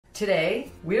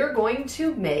Today, we're going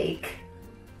to make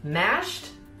mashed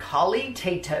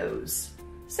Caulitatoes.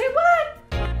 Say what?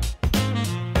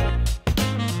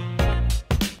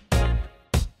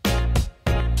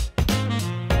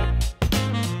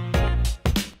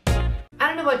 I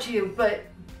don't know about you, but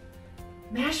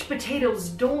mashed potatoes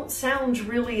don't sound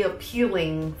really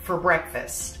appealing for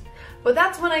breakfast. But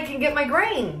that's when I can get my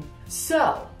grain.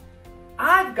 So,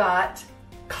 I've got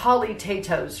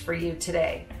Caulitatoes for you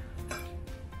today.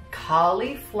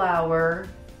 Cauliflower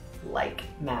like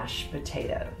mashed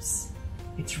potatoes.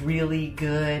 It's really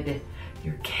good.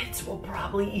 Your kids will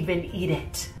probably even eat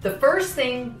it. The first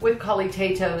thing with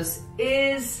Caulitatoes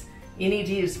is you need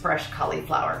to use fresh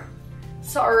cauliflower.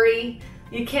 Sorry,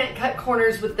 you can't cut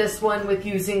corners with this one with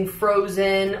using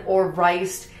frozen or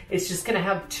riced. It's just gonna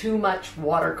have too much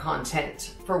water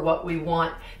content for what we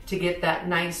want to get that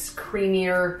nice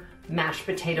creamier mashed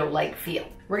potato-like feel.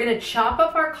 We're gonna chop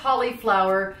up our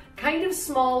cauliflower kind of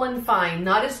small and fine,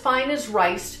 not as fine as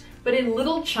riced, but in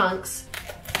little chunks.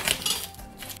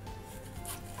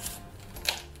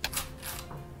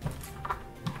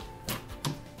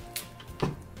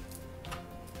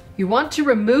 You want to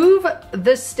remove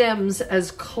the stems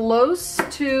as close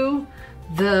to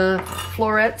the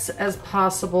florets as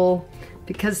possible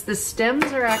because the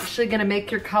stems are actually gonna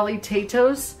make your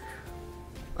Caulitatoes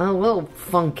a little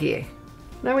funky.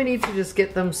 Now we need to just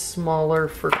get them smaller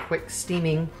for quick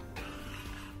steaming.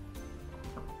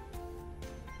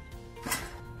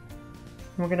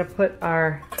 We're gonna put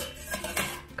our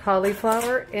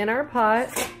cauliflower in our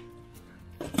pot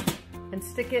and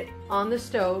stick it on the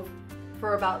stove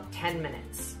for about 10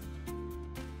 minutes.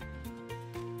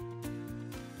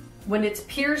 When it's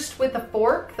pierced with a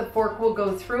fork, the fork will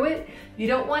go through it. You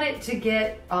don't want it to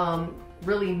get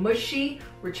really mushy.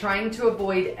 We're trying to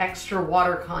avoid extra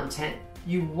water content.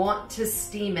 You want to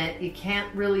steam it. You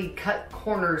can't really cut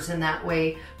corners in that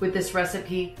way with this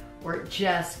recipe or it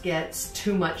just gets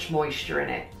too much moisture in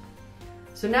it.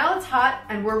 So now it's hot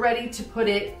and we're ready to put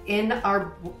it in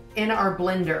our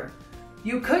blender.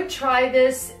 You could try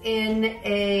this in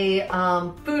a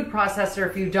food processor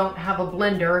if you don't have a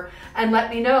blender, and let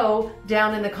me know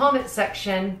down in the comment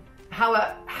section how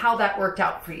that worked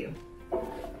out for you.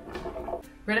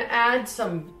 We're gonna add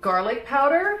some garlic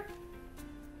powder,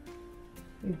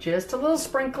 just a little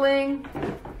sprinkling.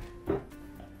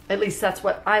 At least that's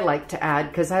what I like to add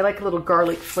because I like a little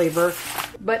garlic flavor.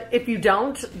 But if you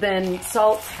don't, then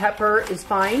salt, pepper is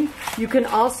fine. You can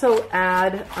also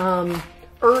add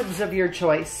herbs of your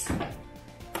choice.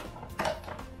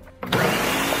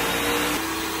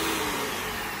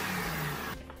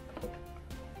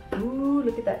 Ooh,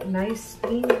 look at that nice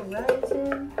steam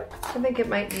rising. I think it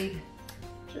might need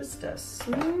just a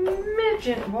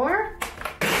smidgen more.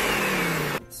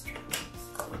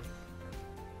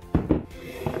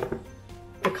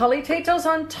 The Caulitatoes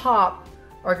on top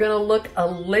are gonna look a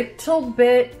little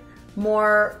bit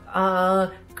more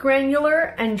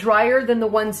granular and drier than the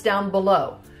ones down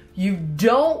below. You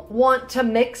don't want to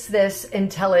mix this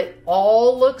until it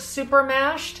all looks super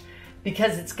mashed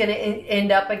because it's gonna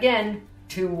end up again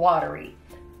too watery.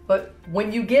 But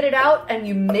when you get it out and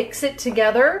you mix it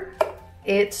together,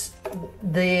 it's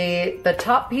the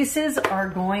top pieces are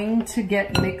going to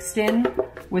get mixed in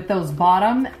with those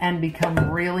bottom and become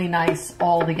really nice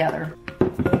all together.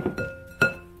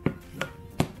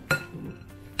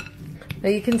 Now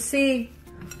you can see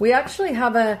we actually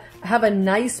have a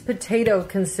nice potato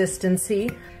consistency.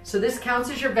 So this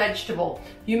counts as your vegetable.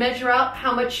 You measure out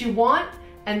how much you want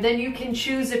and then you can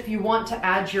choose if you want to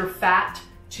add your fat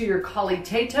to your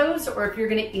Caulitatoes or if you're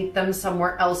gonna eat them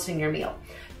somewhere else in your meal.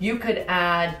 You could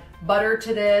add butter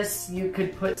to this, you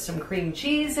could put some cream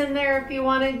cheese in there if you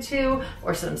wanted to,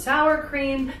 or some sour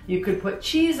cream. You could put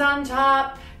cheese on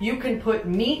top. You can put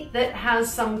meat that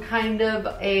has some kind of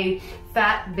a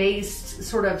fat-based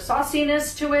sort of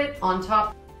sauciness to it on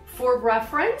top. For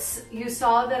reference, you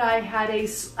saw that I had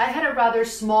a rather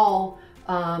small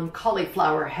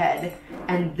cauliflower head,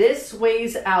 and this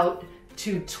weighs out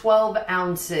to 12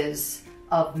 ounces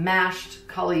of mashed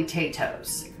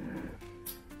Caulitatoes.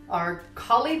 Our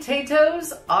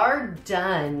Caulitatoes are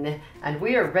done and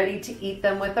we are ready to eat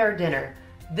them with our dinner.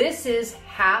 This is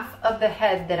half of the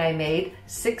head that I made,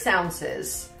 6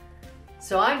 ounces.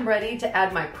 So I'm ready to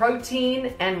add my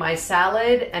protein and my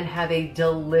salad and have a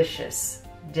delicious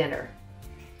dinner.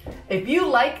 If you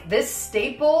like this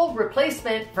staple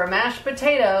replacement for mashed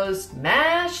potatoes,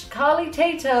 mashed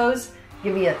Caulitatoes,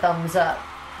 give me a thumbs up.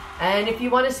 And if you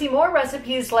want to see more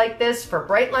recipes like this for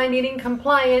Brightline Eating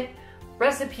compliant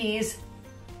recipes,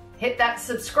 hit that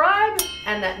subscribe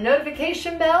and that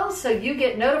notification bell so you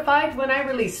get notified when I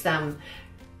release them.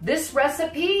 This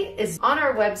recipe is on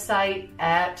our website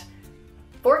at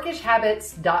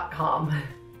forkishhabits.com.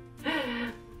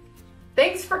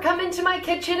 Thanks for coming to my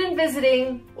kitchen and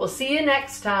visiting. We'll see you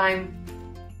next time.